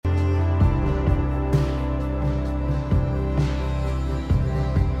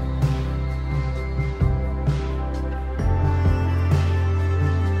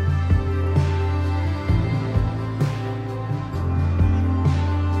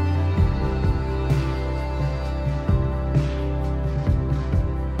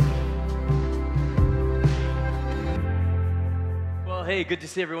Hey, good to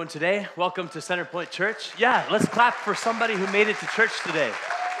see everyone today. Welcome to Center Point Church. Yeah, let's clap for somebody who made it to church today.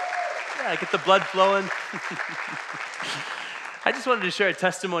 Yeah, get the blood flowing. I just wanted to share a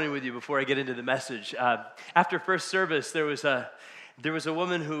testimony with you before I get into the message. After first service, there was a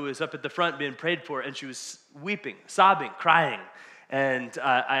woman who was up at the front being prayed for, and she was weeping, sobbing, crying. And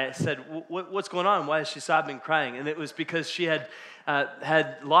I said, what's going on? Why is she sobbing, crying? And it was because she had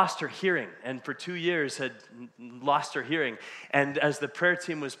lost her hearing, and for 2 years had lost her hearing. And as the prayer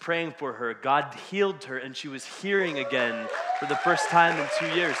team was praying for her, God healed her, and she was hearing again for the first time in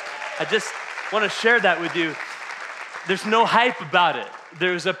 2 years. I just want to share that with you. There's no hype about it.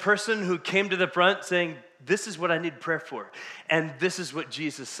 There's a person who came to the front saying, this is what I need prayer for. And this is what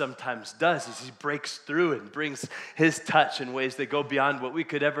Jesus sometimes does, is he breaks through and brings his touch in ways that go beyond what we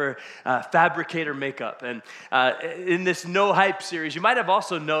could ever fabricate or make up. And in this No Hype series, you might have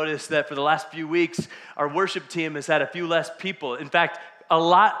also noticed that for the last few weeks, our worship team has had a few less people. In fact, a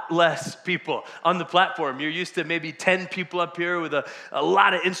lot less people on the platform. You're used to maybe 10 people up here with a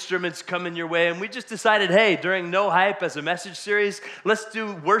lot of instruments coming your way. And we just decided, hey, during No Hype as a message series, let's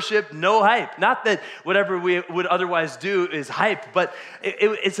do worship no hype. Not that whatever we would otherwise do is hype, but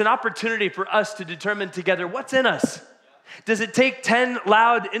it's an opportunity for us to determine together what's in us. Does it take 10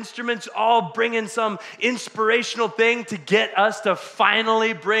 loud instruments all bringing some inspirational thing to get us to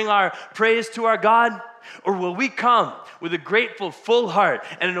finally bring our praise to our God? Or will we come with a grateful, full heart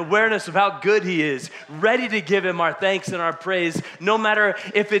and an awareness of how good he is, ready to give him our thanks and our praise, no matter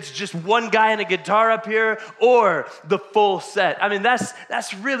if it's just one guy and a guitar up here or the full set? I mean,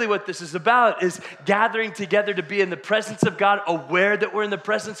 that's really what this is about, is gathering together to be in the presence of God, aware that we're in the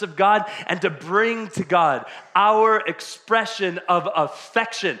presence of God, and to bring to God our expression of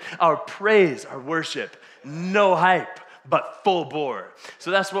affection, our praise, our worship. No hype, but full bore.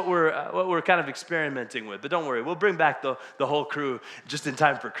 So that's what we're kind of experimenting with. But don't worry, we'll bring back the whole crew just in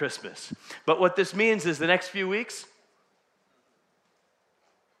time for Christmas. But what this means is the next few weeks,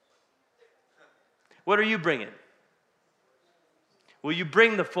 what are you bringing? Will you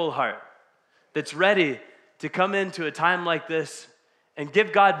bring the full heart that's ready to come into a time like this and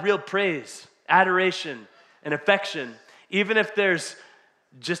give God real praise, adoration, and affection, even if there's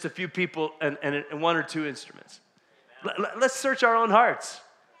just a few people and one or two instruments? Let's search our own hearts.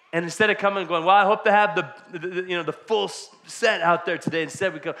 And instead of coming and going, well, I hope to have the full set out there today,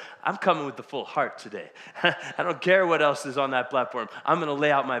 instead we go, I'm coming with the full heart today. I don't care what else is on that platform. I'm going to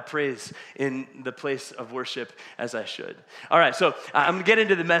lay out my praise in the place of worship as I should. All right, so I'm going to get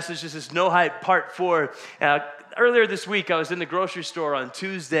into the message. This is No Hype Part 4. Earlier this week, I was in the grocery store on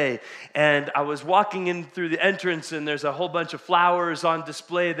Tuesday, and I was walking in through the entrance, and there's a whole bunch of flowers on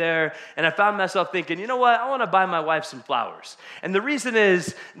display there, and I found myself thinking, you know what, I want to buy my wife some flowers. And the reason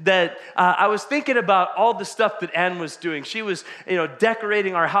is that I was thinking about all the stuff that Ann was doing. She was,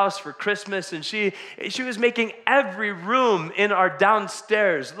 decorating our house for Christmas, and she was making every room in our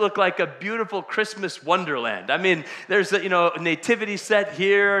downstairs look like a beautiful Christmas wonderland. I mean, there's a nativity set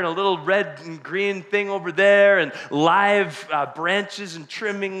here, and a little red and green thing over there, and live branches and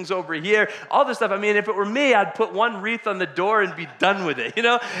trimmings over here, all this stuff. I mean, if it were me, I'd put one wreath on the door and be done with it,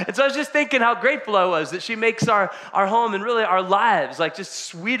 And so I was just thinking how grateful I was that she makes our home and really our lives like just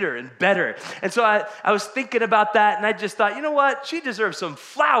sweeter and better. And so I was thinking about that, and I just thought, you know what? She deserves some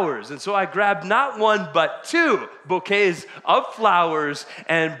flowers. And so I grabbed not one, but 2 bouquets of flowers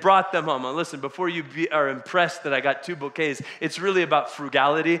and brought them home. And listen, before you are impressed that I got 2 bouquets, it's really about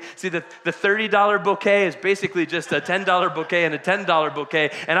frugality. See, the $30 bouquet is basically just a $10 bouquet and a $10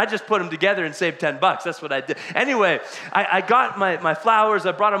 bouquet, and I just put them together and saved $10. That's what I did. Anyway, I got my flowers,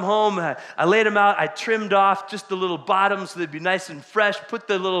 I brought them home, I laid them out, I trimmed off just the little bottoms so they'd be nice and fresh, put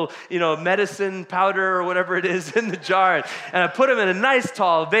the little, medicine powder or whatever it is in the jar, and I put them in a nice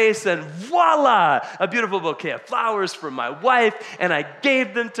tall vase, and voila, a beautiful bouquet of flowers for my wife, and I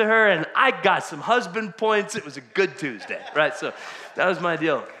gave them to her, and I got some husband points. It was a good Tuesday, right? So that was my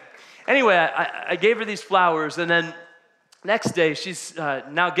deal. Anyway, I gave her these flowers, and then next day, she's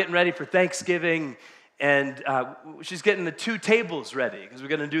now getting ready for Thanksgiving, and she's getting the 2 tables ready, because we're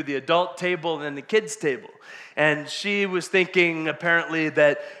going to do the adult table and then the kids' table. And she was thinking, apparently,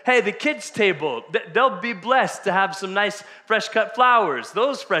 that, hey, the kids' table, they'll be blessed to have some nice fresh-cut flowers,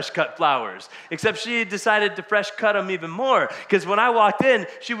 those fresh-cut flowers. Except she decided to fresh-cut them even more, because when I walked in,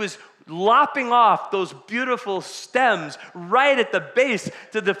 she was lopping off those beautiful stems right at the base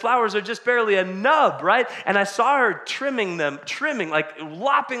to the flowers are just barely a nub, right? And I saw her trimming, like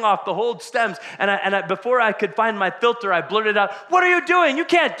lopping off the whole stems. And before I could find my filter, I blurted out, "What are you doing? You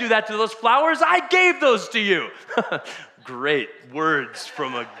can't do that to those flowers. I gave those to you." Great words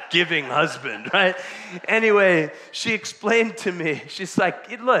from a giving husband, right? Anyway, she explained to me, she's like,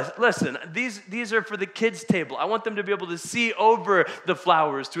 listen, these are for the kids' table. I want them to be able to see over the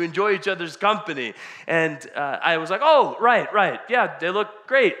flowers, to enjoy each other's company. And I was like, oh, right. Yeah, they look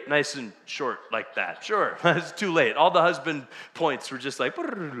great, nice and short like that. Sure, it's too late. All the husband points were just like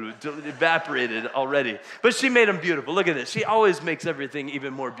evaporated already. But she made them beautiful. Look at this. She always makes everything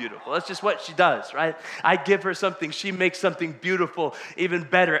even more beautiful. That's just what she does, right? I give her something, she makes something beautiful, even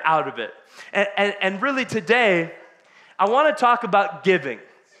better out of it. And really today, I want to talk about giving.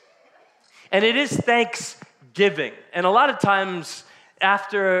 And it is Thanksgiving. And a lot of times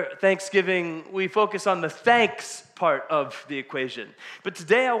after Thanksgiving, we focus on the thanks part of the equation. But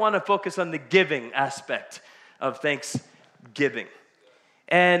today I want to focus on the giving aspect of Thanksgiving.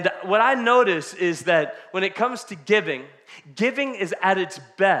 And what I notice is that when it comes to giving, giving is at its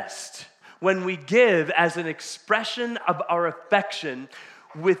best when we give as an expression of our affection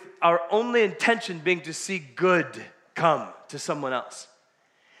with our only intention being to see good come to someone else.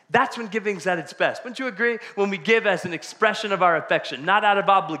 That's when giving's at its best. Wouldn't you agree? When we give as an expression of our affection, not out of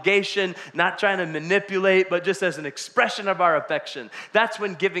obligation, not trying to manipulate, but just as an expression of our affection. That's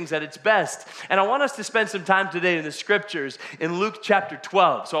when giving's at its best. And I want us to spend some time today in the scriptures in Luke chapter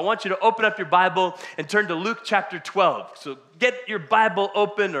 12. So I want you to open up your Bible and turn to Luke chapter 12. So get your Bible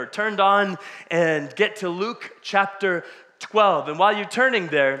open or turned on and get to Luke chapter 12. And while you're turning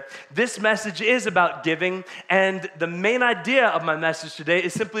there, this message is about giving, and the main idea of my message today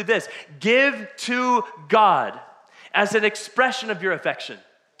is simply this: give to God as an expression of your affection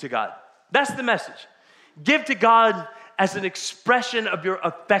to God. That's the message. Give to God as an expression of your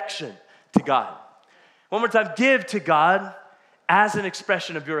affection to God. One more time, give to God as an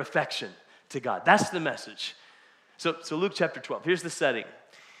expression of your affection to God. That's the message. So Luke chapter 12, here's the setting.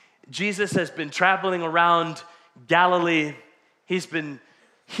 Jesus has been traveling around Galilee. He's been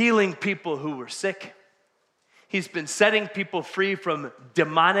healing people who were sick. He's been setting people free from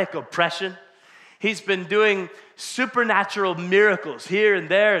demonic oppression. He's been doing supernatural miracles here and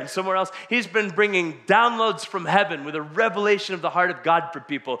there and somewhere else. He's been bringing downloads from heaven with a revelation of the heart of God for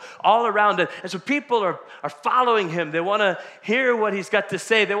people all around it. And so people are following him. They want to hear what he's got to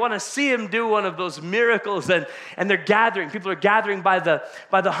say. They want to see him do one of those miracles. And they're gathering. People are gathering by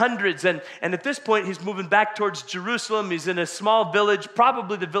the hundreds. And at this point, he's moving back towards Jerusalem. He's in a small village,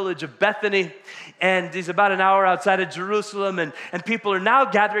 probably the village of Bethany. And he's about an hour outside of Jerusalem. And people are now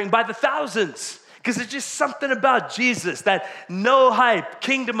gathering by the thousands. Because there's just something about Jesus, that no hype,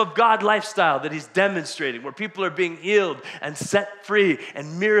 kingdom of God lifestyle that he's demonstrating, where people are being healed and set free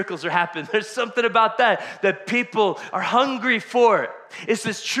and miracles are happening. There's something about that people are hungry for. It's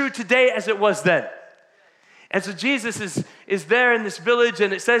as true today as it was then. And so Jesus is there in this village,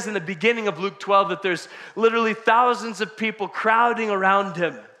 and it says in the beginning of Luke 12 that there's literally thousands of people crowding around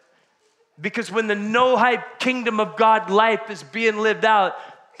him. Because when the no hype kingdom of God life is being lived out,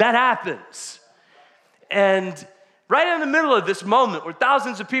 that happens. And right in the middle of this moment where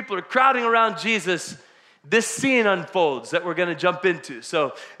thousands of people are crowding around Jesus, this scene unfolds that we're going to jump into.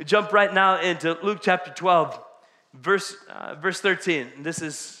 So we jump right now into Luke chapter 12, verse 13. And this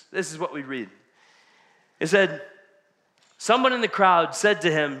is what we read. It said, someone in the crowd said to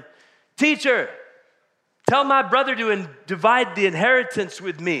him, "Teacher, tell my brother to divide the inheritance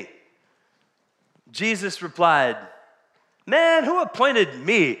with me." Jesus replied, "Man, who appointed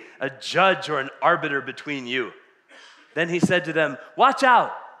me a judge or an arbiter between you?" Then he said to them, "Watch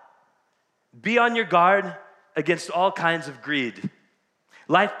out. Be on your guard against all kinds of greed.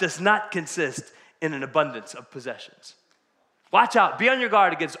 Life does not consist in an abundance of possessions." Watch out. Be on your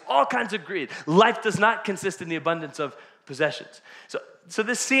guard against all kinds of greed. Life does not consist in the abundance of possessions. So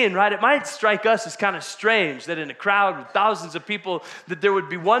this scene, right, it might strike us as kind of strange that in a crowd with thousands of people that there would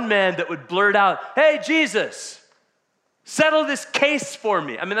be one man that would blurt out, "Hey, Jesus, settle this case for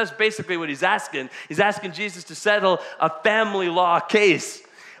me." I mean, that's basically what he's asking. He's asking Jesus to settle a family law case.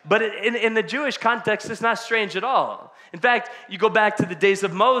 But in the Jewish context, it's not strange at all. In fact, you go back to the days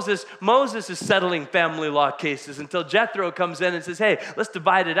of Moses. Moses is settling family law cases until Jethro comes in and says, "Hey, let's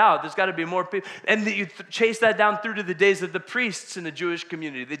divide it out. There's got to be more people." And you chase that down through to the days of the priests in the Jewish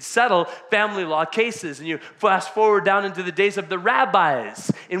community. They'd settle family law cases. And you fast forward down into the days of the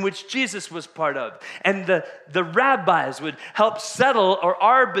rabbis, in which Jesus was part of. And the rabbis would help settle or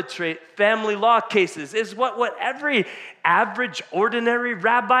arbitrate family law cases. Is what every average, ordinary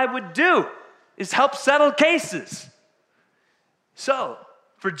rabbi would do, is help settle cases. So,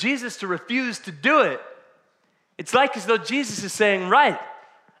 for Jesus to refuse to do it, it's like as though Jesus is saying, right,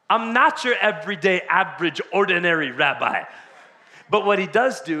 I'm not your everyday, average, ordinary rabbi. But what he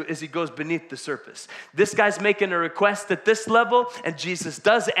does do is he goes beneath the surface. This guy's making a request at this level, and Jesus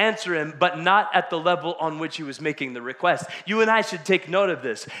does answer him, but not at the level on which he was making the request. You and I should take note of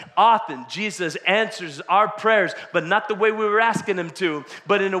this. Often, Jesus answers our prayers, but not the way we were asking him to,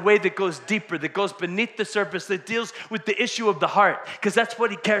 but in a way that goes deeper, that goes beneath the surface, that deals with the issue of the heart, because that's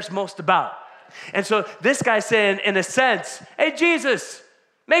what he cares most about. And so this guy's saying, in a sense, hey, Jesus,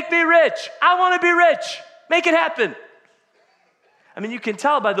 make me rich. I want to be rich. Make it happen. I mean, you can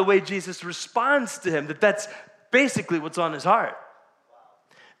tell by the way Jesus responds to him that that's basically what's on his heart.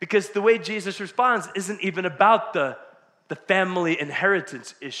 Because the way Jesus responds isn't even about the family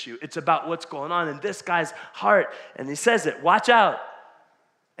inheritance issue. It's about what's going on in this guy's heart. And he says it, watch out.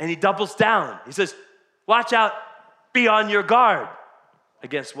 And he doubles down. He says, watch out, be on your guard.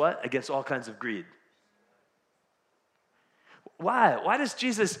 Against what? Against all kinds of greed. Why? Why does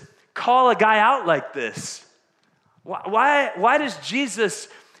Jesus call a guy out like this? Why does Jesus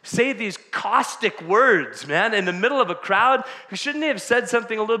say these caustic words, man, in the middle of a crowd? Who shouldn't he have said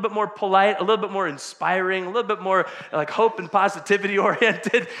something a little bit more polite, a little bit more inspiring, a little bit more like hope and positivity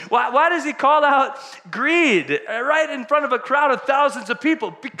oriented? Why does he call out greed right in front of a crowd of thousands of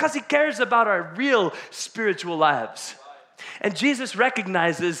people? Because he cares about our real spiritual lives. And Jesus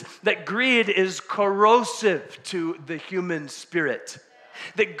recognizes that greed is corrosive to the human spirit.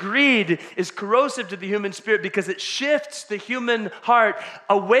 That greed is corrosive to the human spirit because it shifts the human heart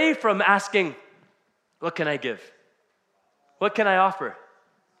away from asking, what can I give? What can I offer?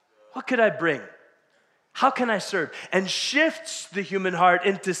 What could I bring? How can I serve? And shifts the human heart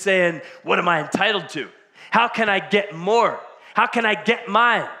into saying, what am I entitled to? How can I get more? How can I get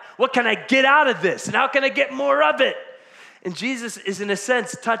mine? What can I get out of this? And how can I get more of it? And Jesus is, in a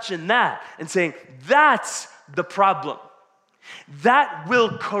sense, touching that and saying, that's the problem. That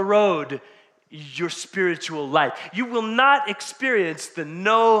will corrode your spiritual life. You will not experience the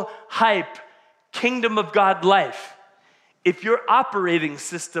no-hype kingdom of God life if your operating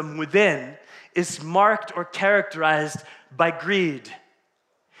system within is marked or characterized by greed.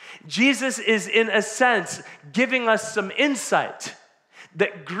 Jesus is, in a sense, giving us some insight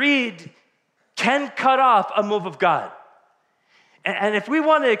that greed can cut off a move of God. And if we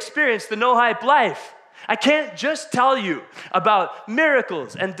want to experience the no-hype life, I can't just tell you about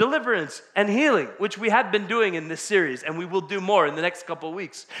miracles and deliverance and healing, which we have been doing in this series, and we will do more in the next couple of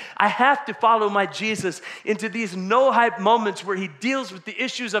weeks. I have to follow my Jesus into these no-hype moments where he deals with the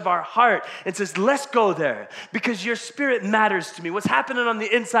issues of our heart and says, let's go there because your spirit matters to me. What's happening on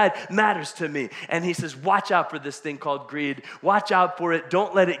the inside matters to me. And he says, watch out for this thing called greed. Watch out for it.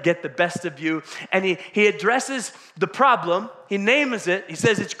 Don't let it get the best of you. And he addresses the problem. He names it. He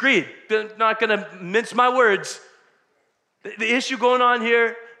says it's greed. I'm not going to mince my words. The issue going on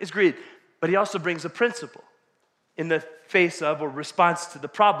here is greed. But he also brings a principle in the face of or response to the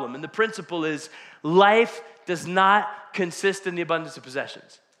problem. And the principle is life does not consist in the abundance of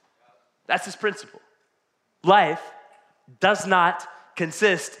possessions. That's his principle. Life does not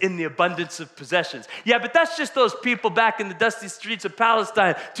consist in the abundance of possessions. Yeah, but that's just those people back in the dusty streets of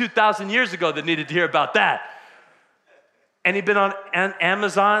Palestine 2,000 years ago that needed to hear about that. Any been on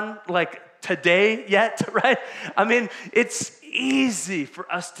Amazon like today yet, right? I mean, it's easy for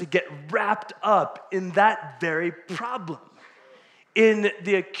us to get wrapped up in that very problem, in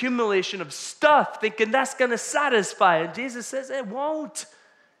the accumulation of stuff, thinking that's going to satisfy. And Jesus says it won't.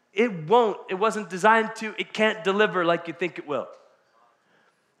 It won't. It wasn't designed to. It can't deliver like you think it will.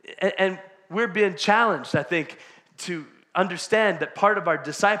 And we're being challenged, I think, to understand that part of our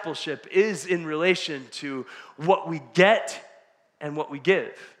discipleship is in relation to what we get and what we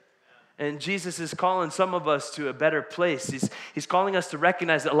give. And Jesus is calling some of us to a better place. He's calling us to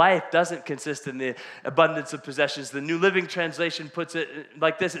recognize that life doesn't consist in the abundance of possessions. The New Living Translation puts it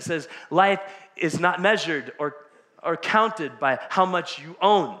like this. It says, life is not measured or counted by how much you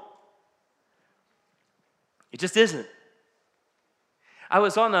own. It just isn't. I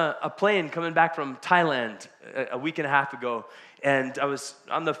was on a plane coming back from Thailand a week and a half ago, and I was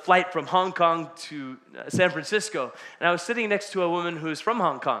on the flight from Hong Kong to San Francisco, and I was sitting next to a woman who's from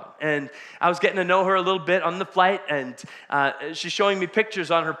Hong Kong, and I was getting to know her a little bit on the flight, and she's showing me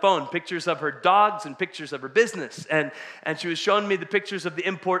pictures on her phone, pictures of her dogs and pictures of her business, and she was showing me the pictures of the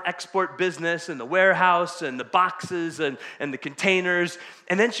import-export business and the warehouse and the boxes and the containers,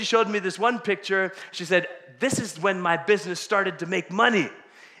 and then she showed me this one picture. She said, this is when my business started to make money.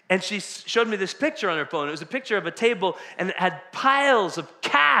 And she showed me this picture on her phone. It was a picture of a table, and it had piles of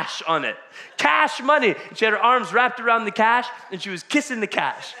cash on it. Cash money. And she had her arms wrapped around the cash, and she was kissing the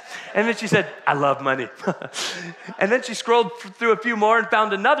cash. And then she said, I love money. And then she scrolled through a few more and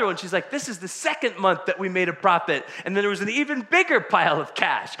found another one. She's like, this is the second month that we made a profit. And then there was an even bigger pile of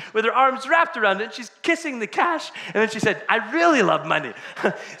cash with her arms wrapped around it, and she's kissing the cash. And then she said, I really love money.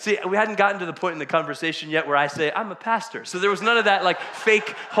 See, we hadn't gotten to the point in the conversation yet where I say, I'm a pastor. So there was none of that like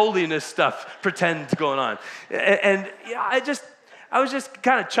fake holiness stuff, pretend going on. And yeah, I was just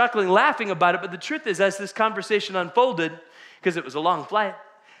kind of chuckling, laughing about it. But the truth is, as this conversation unfolded, because it was a long flight,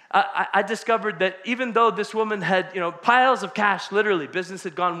 I discovered that even though this woman had, piles of cash, literally, business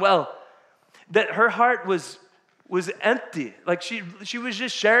had gone well, that her heart was empty. Like she was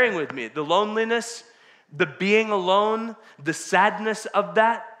just sharing with me the loneliness, the being alone, the sadness of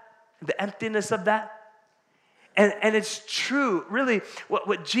that, the emptiness of that. And it's true, really,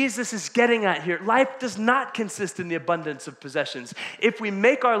 what Jesus is getting at here. Life does not consist in the abundance of possessions. If we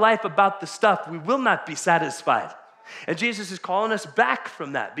make our life about the stuff, we will not be satisfied. And Jesus is calling us back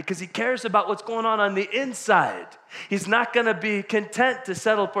from that because he cares about what's going on the inside. He's not going to be content to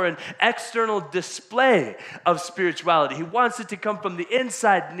settle for an external display of spirituality. He wants it to come from the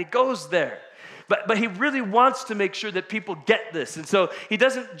inside, and he goes there. But he really wants to make sure that people get this. And so he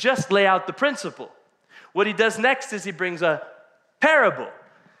doesn't just lay out the principle. What he does next is he brings a parable.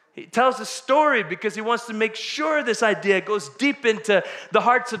 He tells a story because he wants to make sure this idea goes deep into the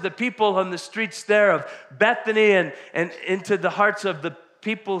hearts of the people on the streets there of Bethany and into the hearts of the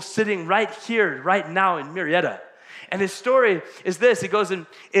people sitting right here, right now in Murrieta. And his story is this. He goes in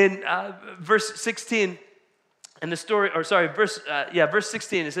verse 16, and verse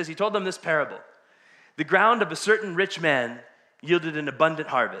 16, it says, he told them this parable. The ground of a certain rich man yielded an abundant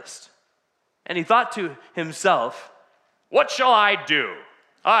harvest. And he thought to himself, what shall I do?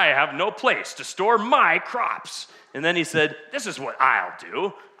 I have no place to store my crops. And then he said, this is what I'll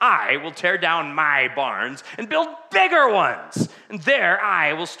do. I will tear down my barns and build bigger ones. And there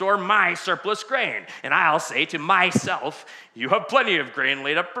I will store my surplus grain. And I'll say to myself, you have plenty of grain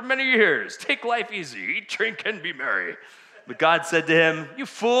laid up for many years. Take life easy, eat, drink, and be merry. But God said to him, you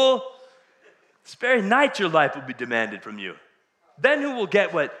fool, this very night your life will be demanded from you. Then who will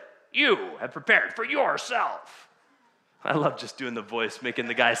get what you have prepared for yourself? I love just doing the voice, making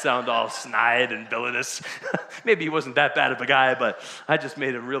the guy sound all snide and villainous. Maybe he wasn't that bad of a guy, but I just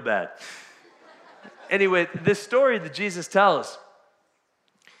made him real bad. Anyway, this story that Jesus tells,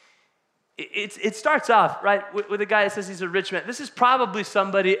 it starts off, right, with a guy that says he's a rich man. This is probably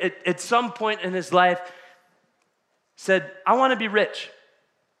somebody at some point in his life said, I want to be rich.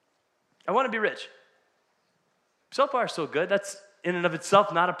 I want to be rich. So far, so good. That's in and of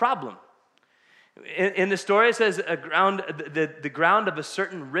itself not a problem. In the story, it says the ground of a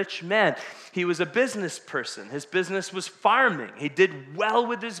certain rich man. He was a business person. His business was farming. He did well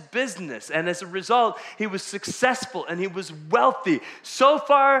with his business. And as a result, he was successful and he was wealthy. So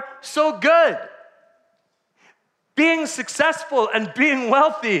far, so good. Being successful and being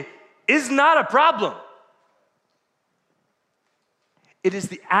wealthy is not a problem. It is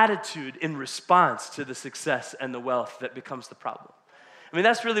the attitude in response to the success and the wealth that becomes the problem. I mean,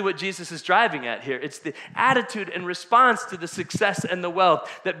 that's really what Jesus is driving at here. It's the attitude in response to the success and the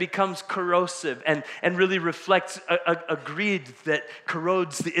wealth that becomes corrosive and really reflects a greed that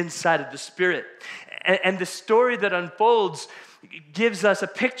corrodes the inside of the spirit. And the story that unfolds gives us a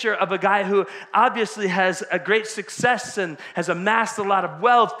picture of a guy who obviously has a great success and has amassed a lot of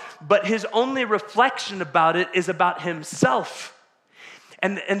wealth, but his only reflection about it is about himself.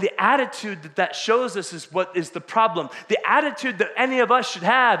 And the attitude that shows us is what is the problem. The attitude that any of us should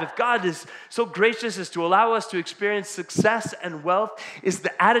have, if God is so gracious as to allow us to experience success and wealth, is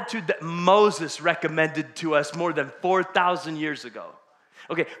the attitude that Moses recommended to us more than 4,000 years ago.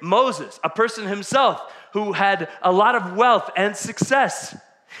 Okay, Moses, a person himself who had a lot of wealth and success.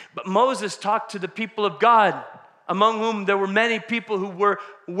 But Moses talked to the people of God, among whom there were many people who were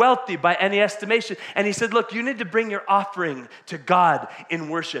wealthy by any estimation. And he said, look, you need to bring your offering to God in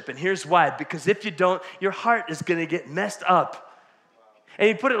worship. And here's why. Because if you don't, your heart is going to get messed up. And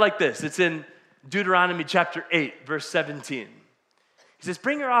he put it like this. It's in Deuteronomy chapter 8, verse 17. He says,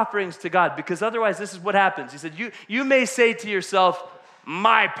 bring your offerings to God, because otherwise this is what happens. He said, you may say to yourself,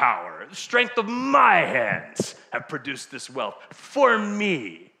 my power, the strength of my hands have produced this wealth for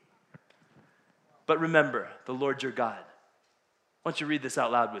me. But remember, the Lord your God. Why don't you read this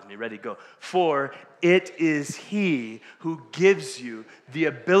out loud with me? Ready, go. For it is He who gives you the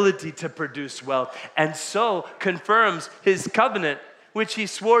ability to produce wealth, and so confirms His covenant which he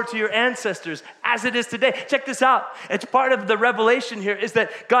swore to your ancestors, as it is today. Check this out. It's part of the revelation here is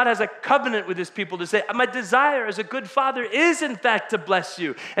that God has a covenant with his people to say, my desire as a good father is in fact to bless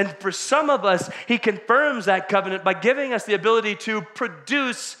you. And for some of us, he confirms that covenant by giving us the ability to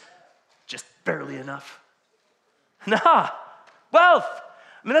produce just barely enough. Wealth.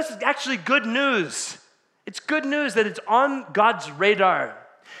 I mean, this is actually good news. It's good news that it's on God's radar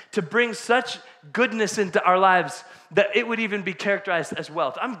to bring such goodness into our lives that it would even be characterized as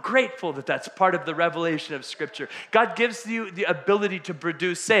wealth. I'm grateful that that's part of the revelation of Scripture. God gives you the ability to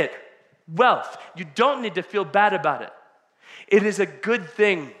produce, say it, wealth. You don't need to feel bad about it. It is a good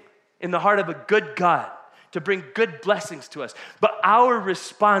thing in the heart of a good God to bring good blessings to us. But our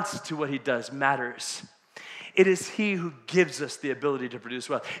response to what he does matters. It is he who gives us the ability to produce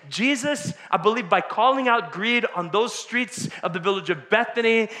wealth. Jesus, I believe, by calling out greed on those streets of the village of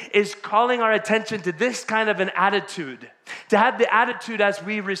Bethany, is calling our attention to this kind of an attitude. To have the attitude as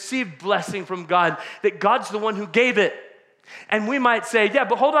we receive blessing from God, that God's the one who gave it. And we might say, yeah,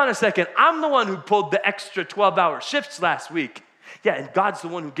 but hold on a second. I'm the one who pulled the extra 12-hour shifts last week. Yeah, and God's the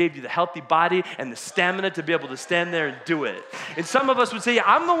one who gave you the healthy body and the stamina to be able to stand there and do it. And some of us would say, yeah,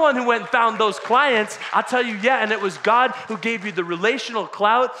 I'm the one who went and found those clients. I'll tell you, yeah, and it was God who gave you the relational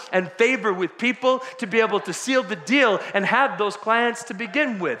clout and favor with people to be able to seal the deal and have those clients to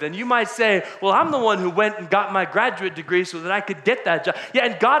begin with. And you might say, well, I'm the one who went and got my graduate degree so that I could get that job. Yeah,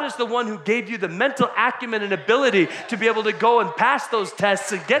 and God is the one who gave you the mental acumen and ability to be able to go and pass those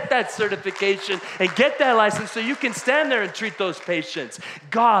tests and get that certification and get that license so you can stand there and treat those patients.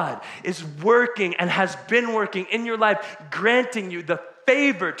 God is working and has been working in your life, granting you the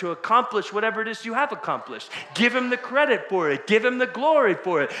favor to accomplish whatever it is you have accomplished. Give him the credit for it. Give him the glory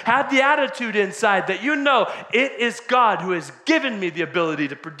for it. Have the attitude inside that you know it is God who has given me the ability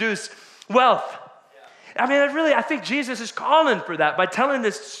to produce wealth. I mean, I think Jesus is calling for that by telling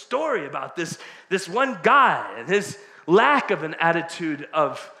this story about this one guy and his lack of an attitude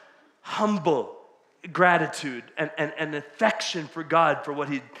of humble gratitude and affection for God for what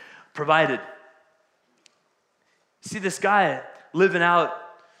he provided. See this guy living out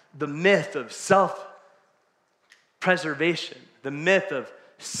the myth of self-preservation, the myth of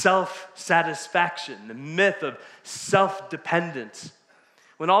self-satisfaction, the myth of self-dependence,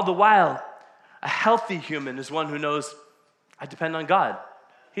 when all the while a healthy human is one who knows, I depend on God.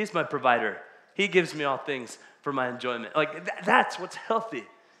 He's my provider. He gives me all things for my enjoyment. Like that's what's healthy.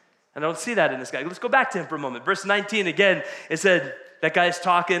 And I don't see that in this guy. Let's go back to him for a moment. Verse 19 again, it said, that guy's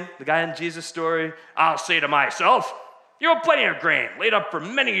talking, the guy in Jesus' story, I'll say to myself, you have plenty of grain laid up for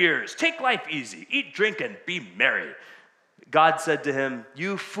many years. Take life easy, eat, drink, and be merry. God said to him,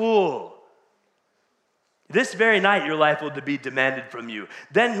 you fool. This very night your life will be demanded from you.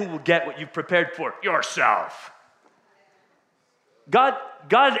 Then who will get what you've prepared for? Yourself. God,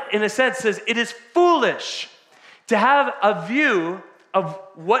 in a sense, says it is foolish to have a view of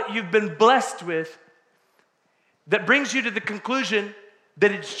what you've been blessed with that brings you to the conclusion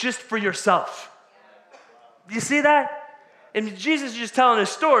that it's just for yourself. You see that? And Jesus is just telling a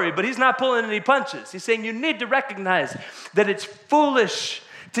story, but he's not pulling any punches. He's saying you need to recognize that it's foolish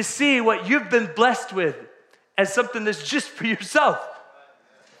to see what you've been blessed with as something that's just for yourself.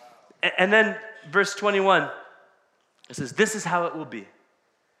 And then verse 21, it says, this is how it will be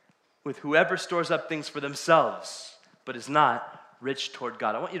with whoever stores up things for themselves, but is not rich toward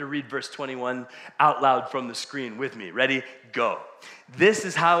God. I want you to read verse 21 out loud from the screen with me. Ready? Go. This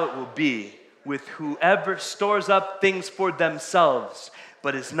is how it will be with whoever stores up things for themselves,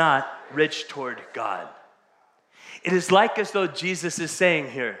 but is not rich toward God. It is like as though Jesus is saying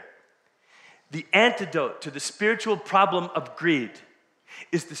here, the antidote to the spiritual problem of greed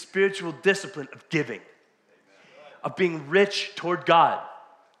is the spiritual discipline of giving, of being rich toward God.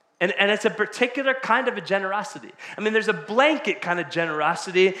 And it's a particular kind of a generosity. I mean, there's a blanket kind of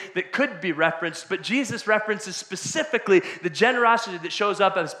generosity that could be referenced, but Jesus references specifically the generosity that shows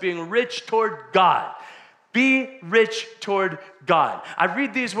up as being rich toward God. Be rich toward God. I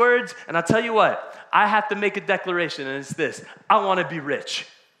read these words, and I'll tell you what, I have to make a declaration, and it's this. I want to be rich.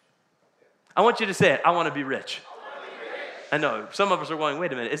 I want you to say it. I want to be rich. I know, some of us are going,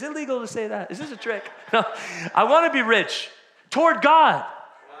 wait a minute, is it legal to say that? Is this a trick? No, I want to be rich toward God.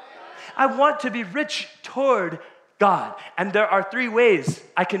 I want to be rich toward God. And there are three ways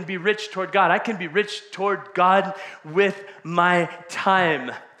I can be rich toward God. I can be rich toward God with my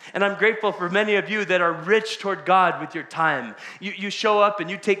time. And I'm grateful for many of you that are rich toward God with your time. You show up and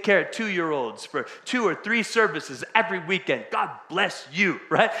you take care of 2-year-olds for 2 or 3 services every weekend. God bless you,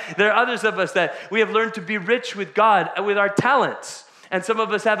 right? There are others of us that we have learned to be rich with God with our talents. And some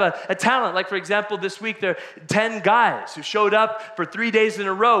of us have a talent. Like, for example, this week there are 10 guys who showed up for 3 days in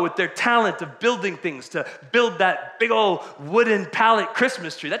a row with their talent of building things to build that big old wooden pallet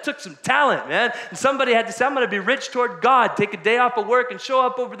Christmas tree. That took some talent, man. And somebody had to say, I'm going to be rich toward God, take a day off of work and show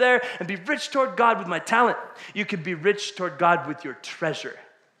up over there and be rich toward God with my talent. You can be rich toward God with your treasure.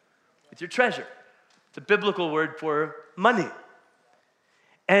 With your treasure. It's a biblical word for money.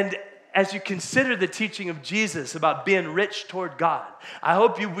 And as you consider the teaching of Jesus about being rich toward God, I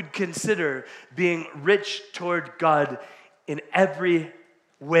hope you would consider being rich toward God in every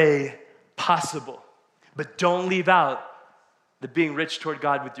way possible. But don't leave out the being rich toward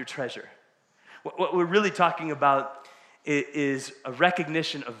God with your treasure. What we're really talking about is a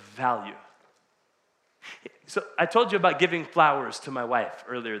recognition of value. So I told you about giving flowers to my wife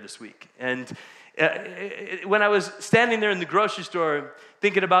earlier this week. And when I was standing there in the grocery store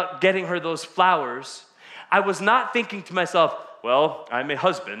thinking about getting her those flowers, I was not thinking to myself, well, I'm a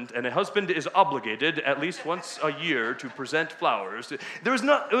husband, and a husband is obligated at least once a year to present flowers. It was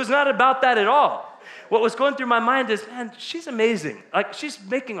not about that at all. What was going through my mind is, man, she's amazing. Like, she's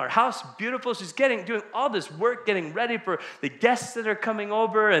making our house beautiful. She's doing all this work, getting ready for the guests that are coming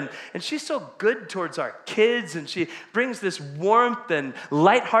over, and she's so good towards our kids, and she brings this warmth and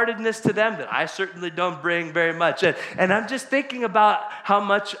lightheartedness to them that I certainly don't bring very much. And I'm just thinking about how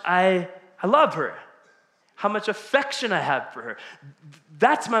much I love her, how much affection I have for her.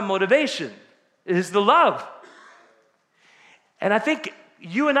 That's my motivation, is the love. And I think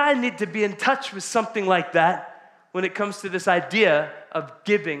you and I need to be in touch with something like that when it comes to this idea of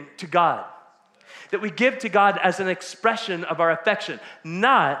giving to God. That we give to God as an expression of our affection,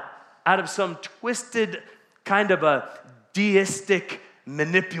 not out of some twisted kind of a deistic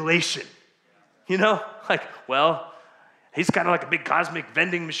manipulation. You know, like, well, he's kind of like a big cosmic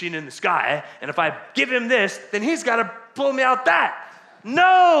vending machine in the sky, and if I give him this, then he's got to pull me out that.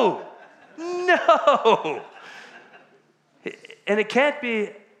 No! And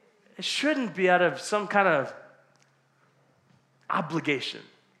it shouldn't be out of some kind of obligation.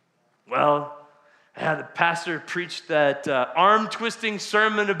 Well, the pastor preached that arm-twisting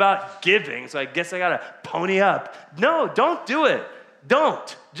sermon about giving, so I guess I got to pony up. No, don't do it.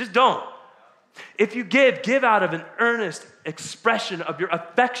 Just don't. If you give out of an earnest expression of your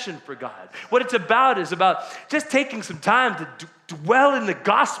affection for God. What it's about is about just taking some time to dwell in the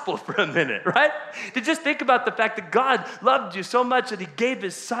gospel for a minute, right? To just think about the fact that God loved you so much that he gave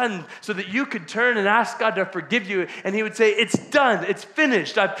his son so that you could turn and ask God to forgive you, and he would say, it's done, it's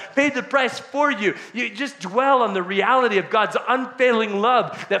finished, I've paid the price for you. You just dwell on the reality of God's unfailing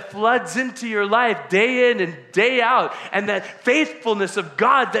love that floods into your life day in and day out, and that faithfulness of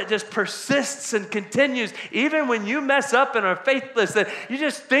God that just persists and continues even when you mess up and are faithless. That you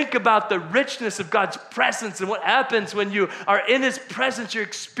just think about the richness of God's presence and what happens when you are in his presence. You're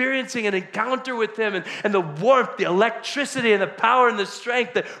experiencing an encounter with him, and the warmth, the electricity, and the power and the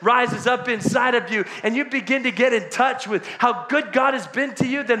strength that rises up inside of you, and you begin to get in touch with how good God has been to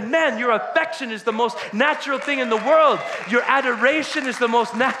you. Then man, your affection is the most natural thing in the world. Your adoration is the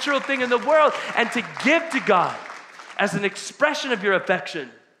most natural thing in the world. And to give to God as an expression of your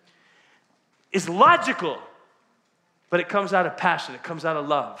affection is logical, but it comes out of passion. It comes out of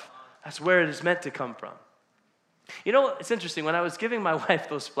love. That's where it is meant to come from. You know, it's interesting. When I was giving my wife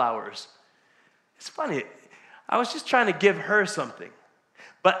those flowers, it's funny. I was just trying to give her something.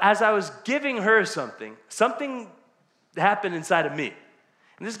 But as I was giving her something happened inside of me.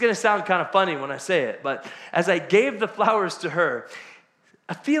 And this is going to sound kind of funny when I say it, but as I gave the flowers to her,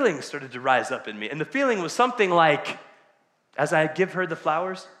 a feeling started to rise up in me. And the feeling was something like, as I give her the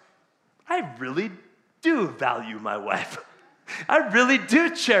flowers, I really do value my wife. I really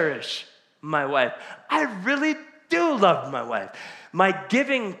do cherish my wife. I really do love my wife. My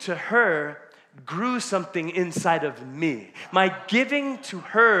giving to her grew something inside of me. My giving to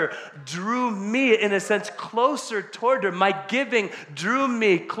her drew me, in a sense, closer toward her. My giving drew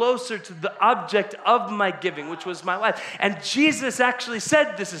me closer to the object of my giving, which was my wife. And Jesus actually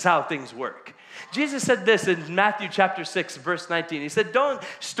said this is how things work. Jesus said this in Matthew chapter 6, verse 19. He said, don't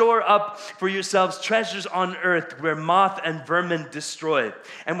store up for yourselves treasures on earth where moth and vermin destroy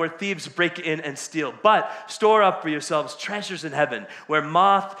and where thieves break in and steal. But store up for yourselves treasures in heaven where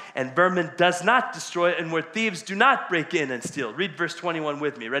moth and vermin does not destroy and where thieves do not break in and steal. Read verse 21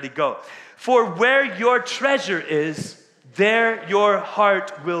 with me. Ready, go. For where your treasure is, there your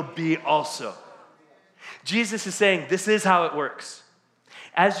heart will be also. Jesus is saying this is how it works.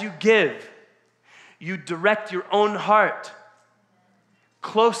 As you give, you direct your own heart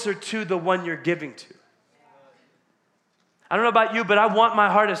closer to the one you're giving to. I don't know about you, but I want my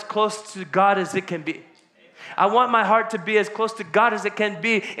heart as close to God as it can be. I want my heart to be as close to God as it can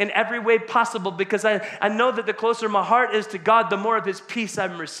be in every way possible, because I know that the closer my heart is to God, the more of his peace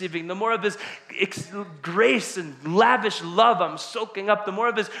I'm receiving, the more of his grace and lavish love I'm soaking up, the more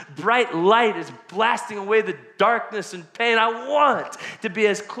of his bright light is blasting away the darkness and pain. I want to be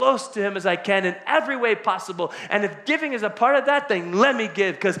as close to him as I can in every way possible. And if giving is a part of that, then let me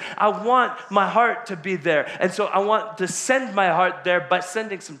give, because I want my heart to be there. And so I want to send my heart there by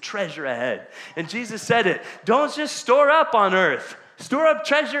sending some treasure ahead. And Jesus said it. Don't just store up on earth. Store up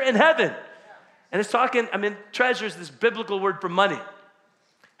treasure in heaven. And it's talking, treasure is this biblical word for money.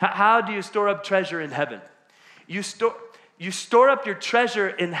 How do you store up treasure in heaven? You store up your treasure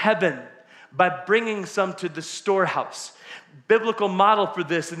in heaven by bringing some to the storehouse. Biblical model for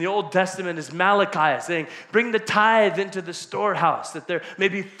this in the Old Testament is Malachi, saying, bring the tithe into the storehouse, that there may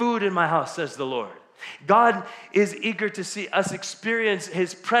be food in my house, says the Lord. God is eager to see us experience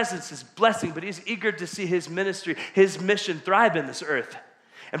his presence, his blessing, but he's eager to see his ministry, his mission thrive in this earth.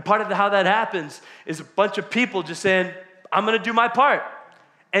 And part of how that happens is a bunch of people just saying, I'm going to do my part.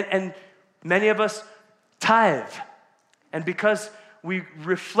 And many of us tithe. And because we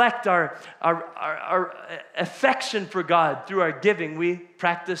reflect our affection for God through our giving, we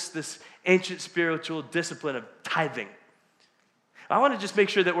practice this ancient spiritual discipline of tithing. I want to just make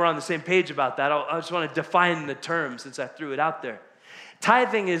sure that we're on the same page about that. I just want to define the term since I threw it out there.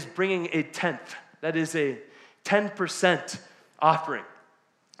 Tithing is bringing a tenth. That is a 10% offering.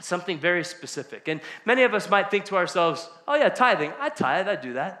 Something very specific. And many of us might think to ourselves, oh yeah, tithing. I tithe, I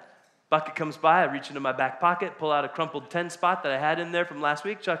do that. Bucket comes by, I reach into my back pocket, pull out a crumpled 10 spot that I had in there from last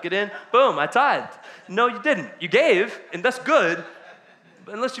week, chuck it in, boom, I tithed. No, you didn't. You gave, and that's good.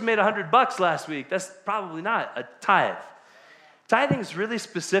 But unless you made $100 last week, that's probably not a tithe. Tithing is really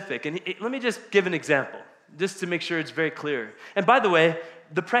specific. And let me just give an example, just to make sure it's very clear. And by the way,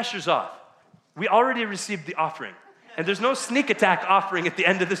 the pressure's off. We already received the offering. And there's no sneak attack offering at the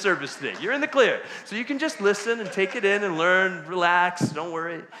end of the service today. You're in the clear. So you can just listen and take it in and learn, relax, don't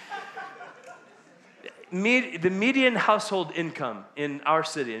worry. The median household income in our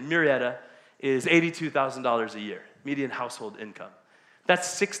city, in Murrieta, is $82,000 a year. Median household income. That's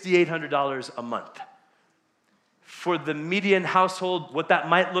 $6,800 a month. For the median household, what that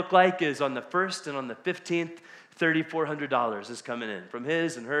might look like is on the 1st and on the 15th, $3,400 is coming in from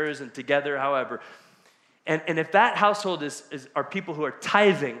his and hers and together, however. And if that household are people who are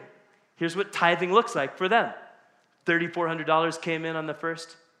tithing, here's what tithing looks like for them. $3,400 came in on the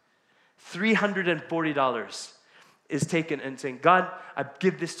 1st. $340 is taken and saying, God, I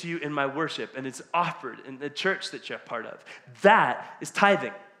give this to you in my worship, and it's offered in the church that you're a part of. That is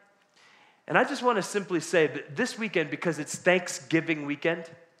tithing. And I just want to simply say that this weekend, because it's Thanksgiving weekend,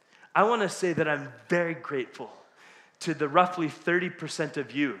 I want to say that I'm very grateful to the roughly 30%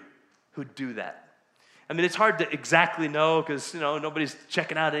 of you who do that. It's hard to exactly know because, nobody's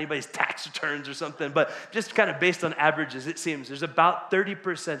checking out anybody's tax returns or something, but just kind of based on averages, it seems there's about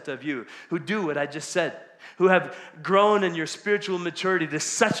 30% of you who do what I just said, who have grown in your spiritual maturity to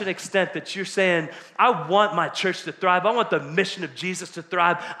such an extent that you're saying, I want my church to thrive. I want the mission of Jesus to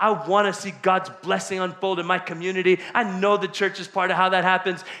thrive. I want to see God's blessing unfold in my community. I know the church is part of how that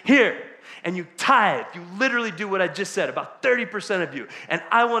happens here. And you tithe, you literally do what I just said, about 30% of you. And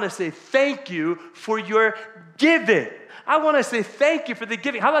I want to say thank you for your giving. I want to say thank you for the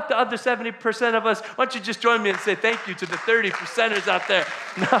giving. How about the other 70% of us? Why don't you just join me and say thank you to the 30%ers out there?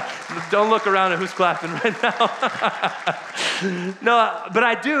 No, don't look around at who's clapping right now. No, but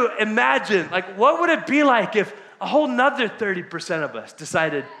I do imagine, what would it be like if a whole nother 30% of us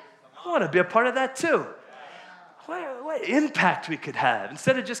decided, I want to be a part of that too? What impact we could have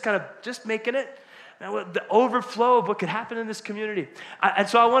instead of just making it, the overflow of what could happen in this community. And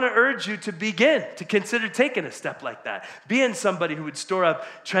so I want to urge you to begin to consider taking a step like that, being somebody who would store up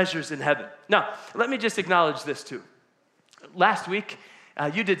treasures in heaven. Now, let me just acknowledge this too. Last week,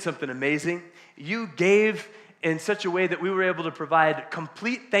 you did something amazing. You gave in such a way that we were able to provide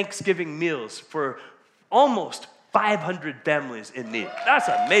complete Thanksgiving meals for almost 500 families in need. That's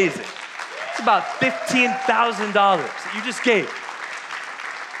amazing. It's about $15,000 that you just gave.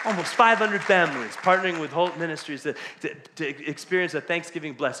 Almost 500 families partnering with Holt Ministries to experience a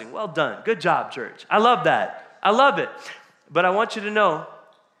Thanksgiving blessing. Well done. Good job, church. I love that. I love it. But I want you to know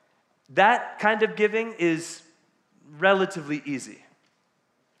that kind of giving is relatively easy.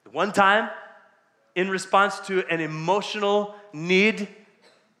 One time, in response to an emotional need,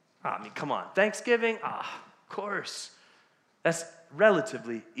 come on, Thanksgiving? Of course. That's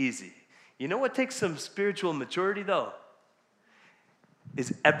relatively easy. You know what takes some spiritual maturity, though?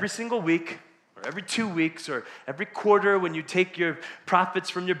 Is every single week, or every 2 weeks, or every quarter when you take your profits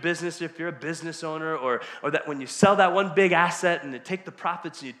from your business, if you're a business owner, or that when you sell that one big asset and you take the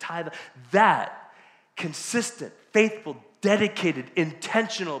profits and you tithe, that consistent, faithful, dedicated,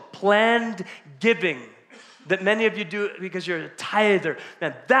 intentional, planned giving that many of you do because you're a tither,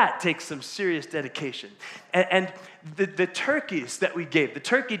 man, that takes some serious dedication. And the turkeys that we gave, the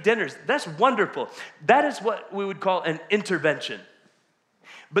turkey dinners, that's wonderful. That is what we would call an intervention.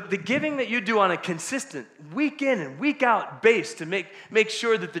 But the giving that you do on a consistent, week in and week out base to make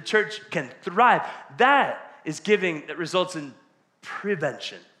sure that the church can thrive, that is giving that results in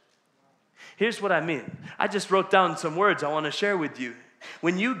prevention. Here's what I mean. I just wrote down some words I want to share with you.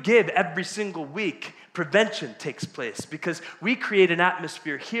 When you give every single week, prevention takes place because we create an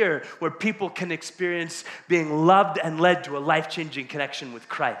atmosphere here where people can experience being loved and led to a life-changing connection with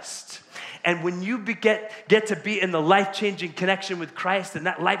Christ. And when you get to be in the life-changing connection with Christ and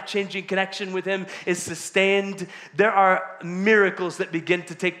that life-changing connection with Him is sustained, there are miracles that begin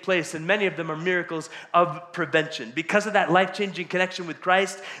to take place, and many of them are miracles of prevention. Because of that life-changing connection with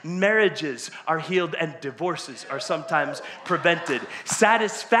Christ, marriages are healed and divorces are sometimes prevented.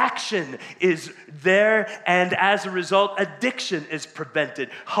 Satisfaction is there, and as a result, addiction is prevented.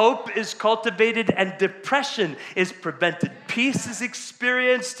 Hope is cultivated, and depression is prevented. Peace is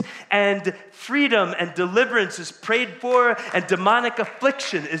experienced, and freedom and deliverance is prayed for, and demonic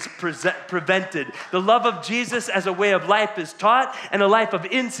affliction is prevented. The love of Jesus as a way of life is taught, and a life of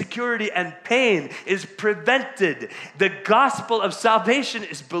insecurity and pain is prevented. The gospel of salvation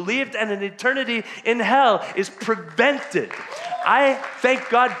is believed, and an eternity in hell is prevented. I thank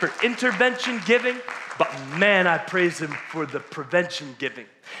God for intervention giving, but man, I praise Him for the prevention giving,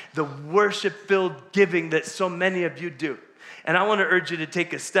 the worship-filled giving that so many of you do. And I want to urge you to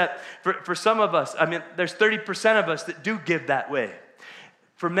take a step. For some of us, I mean, there's 30% of us that do give that way.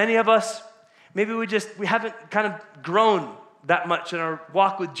 For many of us, maybe we haven't kind of grown that much in our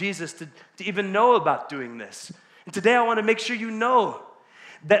walk with Jesus to even know about doing this. And today I want to make sure you know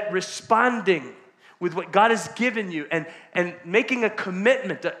that responding with what God has given you and making a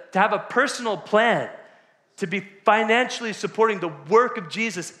commitment to have a personal plan to be financially supporting the work of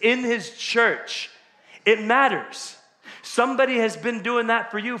Jesus in His church, it matters. Somebody has been doing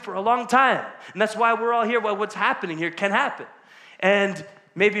that for you for a long time. And that's why we're all here. Well, what's happening here can happen. And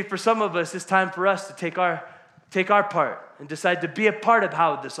maybe for some of us, it's time for us to take our part and decide to be a part of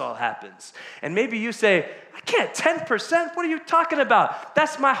how this all happens. And maybe you say, I can't, 10%? What are you talking about?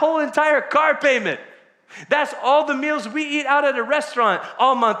 That's my whole entire car payment. That's all the meals we eat out at a restaurant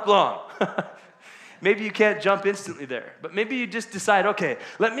all month long. Maybe you can't jump instantly there. But maybe you just decide, okay,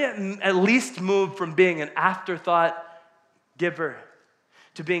 let me at least move from being an afterthought giver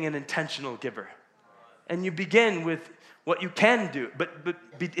to being an intentional giver. And you begin with what you can do,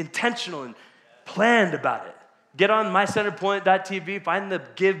 but be intentional and planned about it. Get on mycenterpoint.tv, find the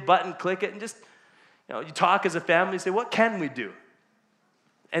give button, click it, and just, you talk as a family, say, what can we do?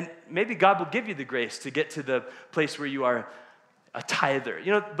 And maybe God will give you the grace to get to the place where you are a tither.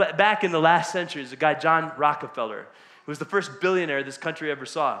 But back in the last century, there's a guy, John Rockefeller, who was the first billionaire this country ever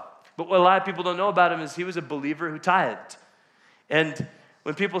saw. But what a lot of people don't know about him is he was a believer who tithed. And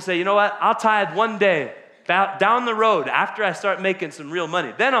when people say, you know what, I'll tithe one day down the road after I start making some real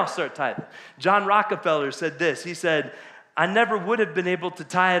money, then I'll start tithing. John Rockefeller said this. He said, I never would have been able to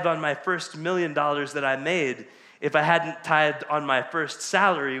tithe on my first $1 million that I made if I hadn't tithed on my first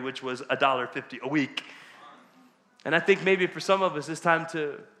salary, which was $1.50 a week. And I think maybe for some of us, it's time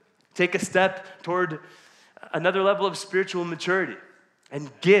to take a step toward another level of spiritual maturity and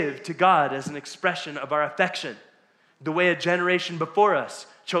give to God as an expression of our affection, the way a generation before us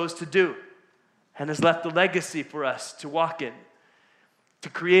chose to do and has left a legacy for us to walk in, to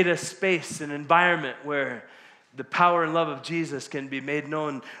create a space, an environment where the power and love of Jesus can be made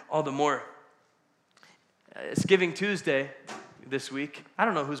known all the more. It's Giving Tuesday this week. I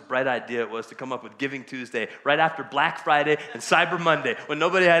don't know whose bright idea it was to come up with Giving Tuesday right after Black Friday and Cyber Monday when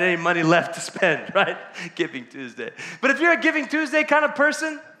nobody had any money left to spend, right? Giving Tuesday. But if you're a Giving Tuesday kind of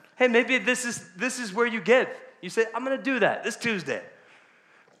person, hey, maybe this is where you give. You say, I'm going to do that this Tuesday.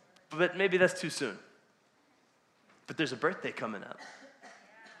 But maybe that's too soon. But there's a birthday coming up.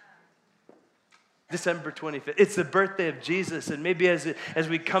 December 25th. It's the birthday of Jesus. And maybe as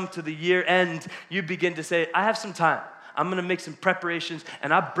we come to the year end, you begin to say, I have some time. I'm going to make some preparations,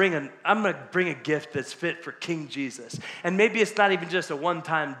 and I'm going to bring a gift that's fit for King Jesus. And maybe it's not even just a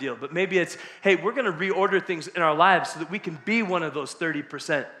one-time deal, but maybe it's, hey, we're going to reorder things in our lives so that we can be one of those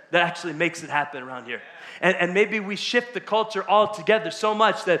 30% that actually makes it happen around here. And maybe we shift the culture altogether so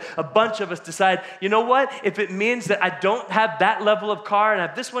much that a bunch of us decide, you know what? If it means that I don't have that level of car and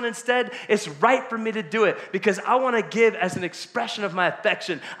have this one instead, it's right for me to do it because I want to give as an expression of my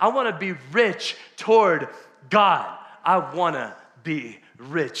affection. I want to be rich toward God. I want to be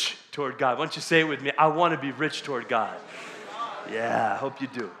rich toward God. Why don't you say it with me? I want to be rich toward God. Yeah, I hope you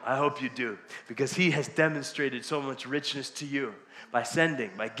do. I hope you do. Because he has demonstrated so much richness to you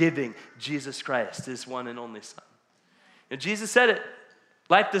by giving Jesus Christ, his one and only Son. And Jesus said it,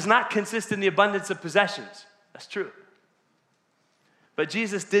 life does not consist in the abundance of possessions. That's true. But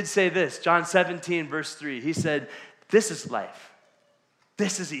Jesus did say this, John 17, verse 3. He said, this is life.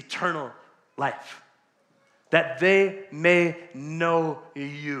 This is eternal life. That they may know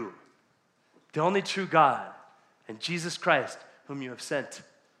you, the only true God, and Jesus Christ, whom you have sent.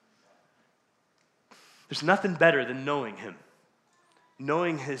 There's nothing better than knowing him.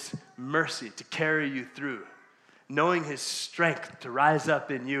 Knowing his mercy to carry you through, knowing his strength to rise up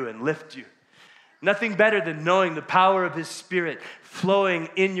in you and lift you. Nothing better than knowing the power of his Spirit flowing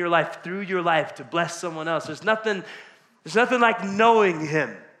in your life, through your life to bless someone else. There's nothing like knowing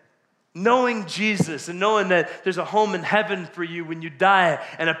him, knowing Jesus and knowing that there's a home in heaven for you when you die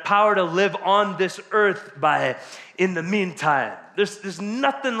and a power to live on this earth by in the meantime. There's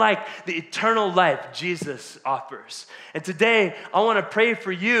nothing like the eternal life Jesus offers. And today, I want to pray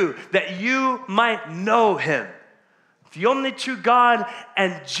for you that you might know him, the only true God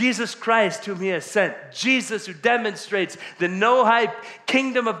and Jesus Christ whom he has sent. Jesus who demonstrates the no-hype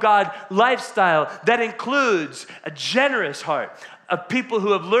kingdom of God lifestyle that includes a generous heart of people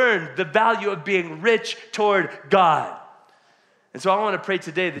who have learned the value of being rich toward God. And so I want to pray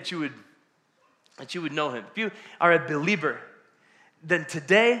today that you would know him. If you are a believer, then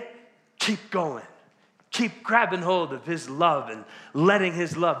today, keep going. Keep grabbing hold of his love and letting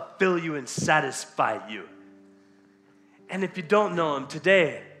his love fill you and satisfy you. And if you don't know him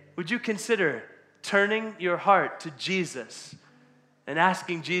today, would you consider turning your heart to Jesus and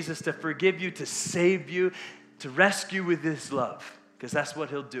asking Jesus to forgive you, to save you, to rescue with his love? Because that's what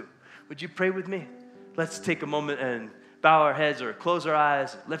he'll do. Would you pray with me? Let's take a moment and bow our heads or close our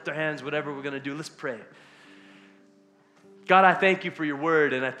eyes, lift our hands, whatever we're going to do. Let's pray. God, I thank you for your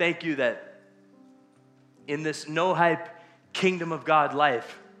word, and I thank you that in this no-hype kingdom of God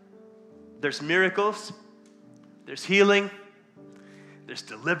life, there's miracles, there's healing, there's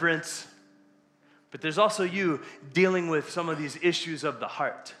deliverance, but there's also you dealing with some of these issues of the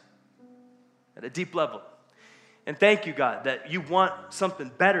heart at a deep level. And thank you, God, that you want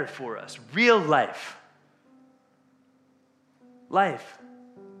something better for us, real life. Life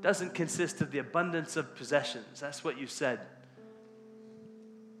doesn't consist of the abundance of possessions. That's what you said.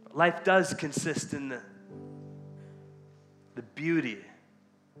 Life does consist in the beauty,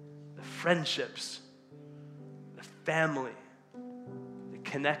 the friendships, the family, the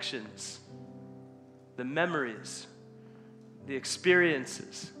connections, the memories, the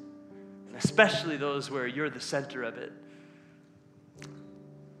experiences, and especially those where you're the center of it.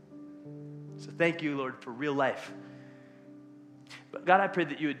 So thank you, Lord, for real life. But God, I pray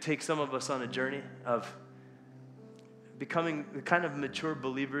that you would take some of us on a journey of becoming the kind of mature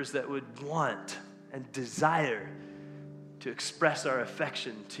believers that would want and desire to express our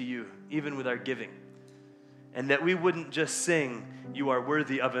affection to you, even with our giving. And that we wouldn't just sing, you are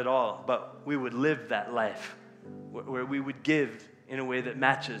worthy of it all, but we would live that life where we would give in a way that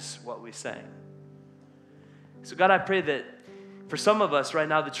matches what we sang. So God, I pray that for some of us right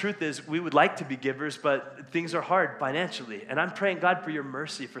now, the truth is we would like to be givers, but things are hard financially. And I'm praying, God, for your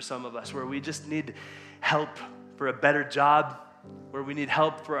mercy for some of us where we just need help for a better job, where we need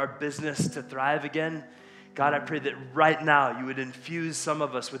help for our business to thrive again. God, I pray that right now you would infuse some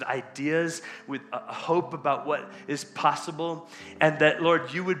of us with ideas, with a hope about what is possible, and that,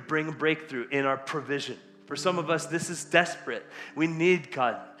 Lord, you would bring a breakthrough in our provision. For some of us, this is desperate. We need,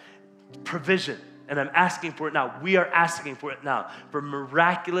 God, provision. And I'm asking for it now. We are asking for it now, for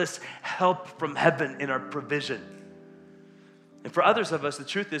miraculous help from heaven in our provision. And for others of us, the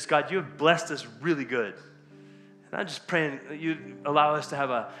truth is, God, you have blessed us really good. And I'm just praying that you allow us to have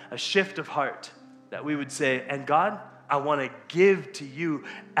a shift of heart, that we would say, and God, I want to give to you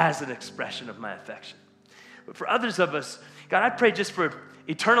as an expression of my affection. But for others of us, God, I pray just for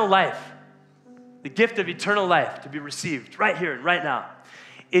eternal life, the gift of eternal life to be received right here and right now.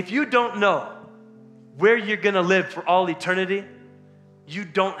 If you don't know where you're going to live for all eternity, you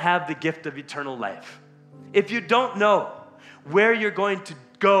don't have the gift of eternal life. if you don't know where you're going to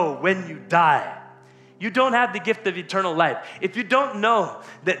go when you die, you don't have the gift of eternal life. If you don't know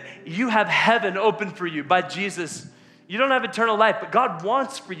that you have heaven open for you by Jesus, you don't have eternal life, but God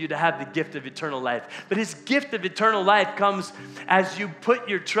wants for you to have the gift of eternal life. But his gift of eternal life comes as you put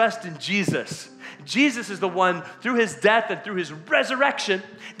your trust in Jesus. Jesus is the one, through his death and through his resurrection,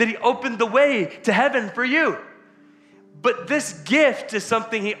 that he opened the way to heaven for you. But this gift is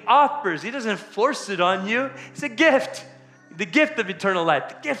something he offers. He doesn't force it on you. It's a gift. The gift of eternal life,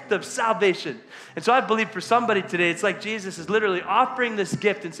 the gift of salvation. And so I believe for somebody today, it's like Jesus is literally offering this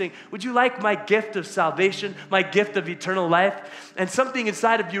gift and saying, would you like my gift of salvation, my gift of eternal life? And something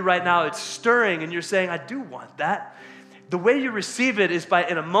inside of you right now, it's stirring, and you're saying, I do want that. The way you receive it is by,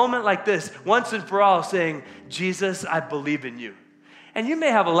 in a moment like this, once and for all, saying, Jesus, I believe in you. And you may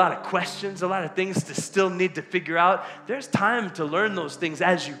have a lot of questions, a lot of things to still need to figure out. There's time to learn those things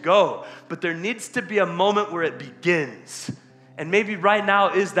as you go, but there needs to be a moment where it begins. And maybe right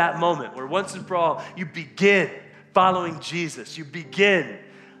now is that moment where once and for all, you begin following Jesus. You begin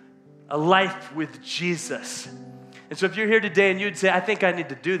a life with Jesus. And so if you're here today and you'd say, I think I need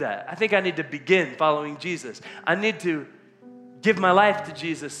to do that. I think I need to begin following Jesus. I need to give my life to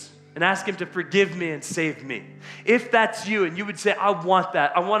Jesus and ask him to forgive me and save me. If that's you and you would say, I want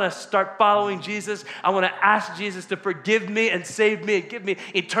that. I want to start following Jesus. I want to ask Jesus to forgive me and save me and give me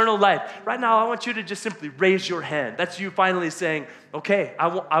eternal life. Right now, I want you to just simply raise your hand. That's you finally saying, okay,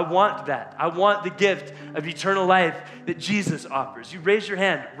 I want that. I want the gift of eternal life that Jesus offers. You raise your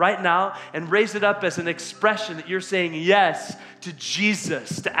hand right now and raise it up as an expression that you're saying yes to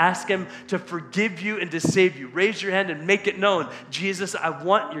Jesus, to ask him to forgive you and to save you. Raise your hand and make it known. Jesus, I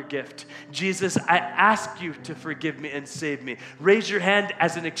want your gift. Jesus, I ask you to forgive me and save me. Raise your hand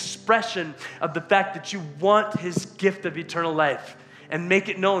as an expression of the fact that you want his gift of eternal life. And make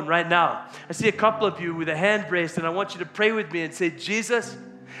it known right now. I see a couple of you with a hand raised, and I want you to pray with me and say, Jesus,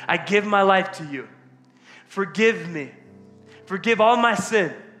 I give my life to you. Forgive me. Forgive all my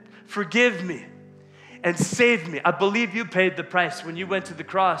sin. Forgive me and save me. I believe you paid the price when you went to the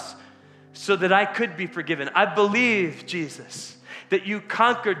cross so that I could be forgiven. I believe, Jesus, that you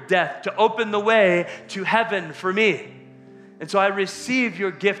conquered death to open the way to heaven for me. And so I receive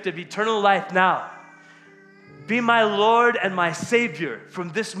your gift of eternal life now. Be my Lord and my Savior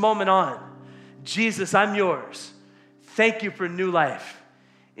from this moment on. Jesus, I'm yours. Thank you for new life.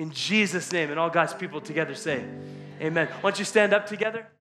 In Jesus' name, and all God's people together say, amen. Why don't you stand up together?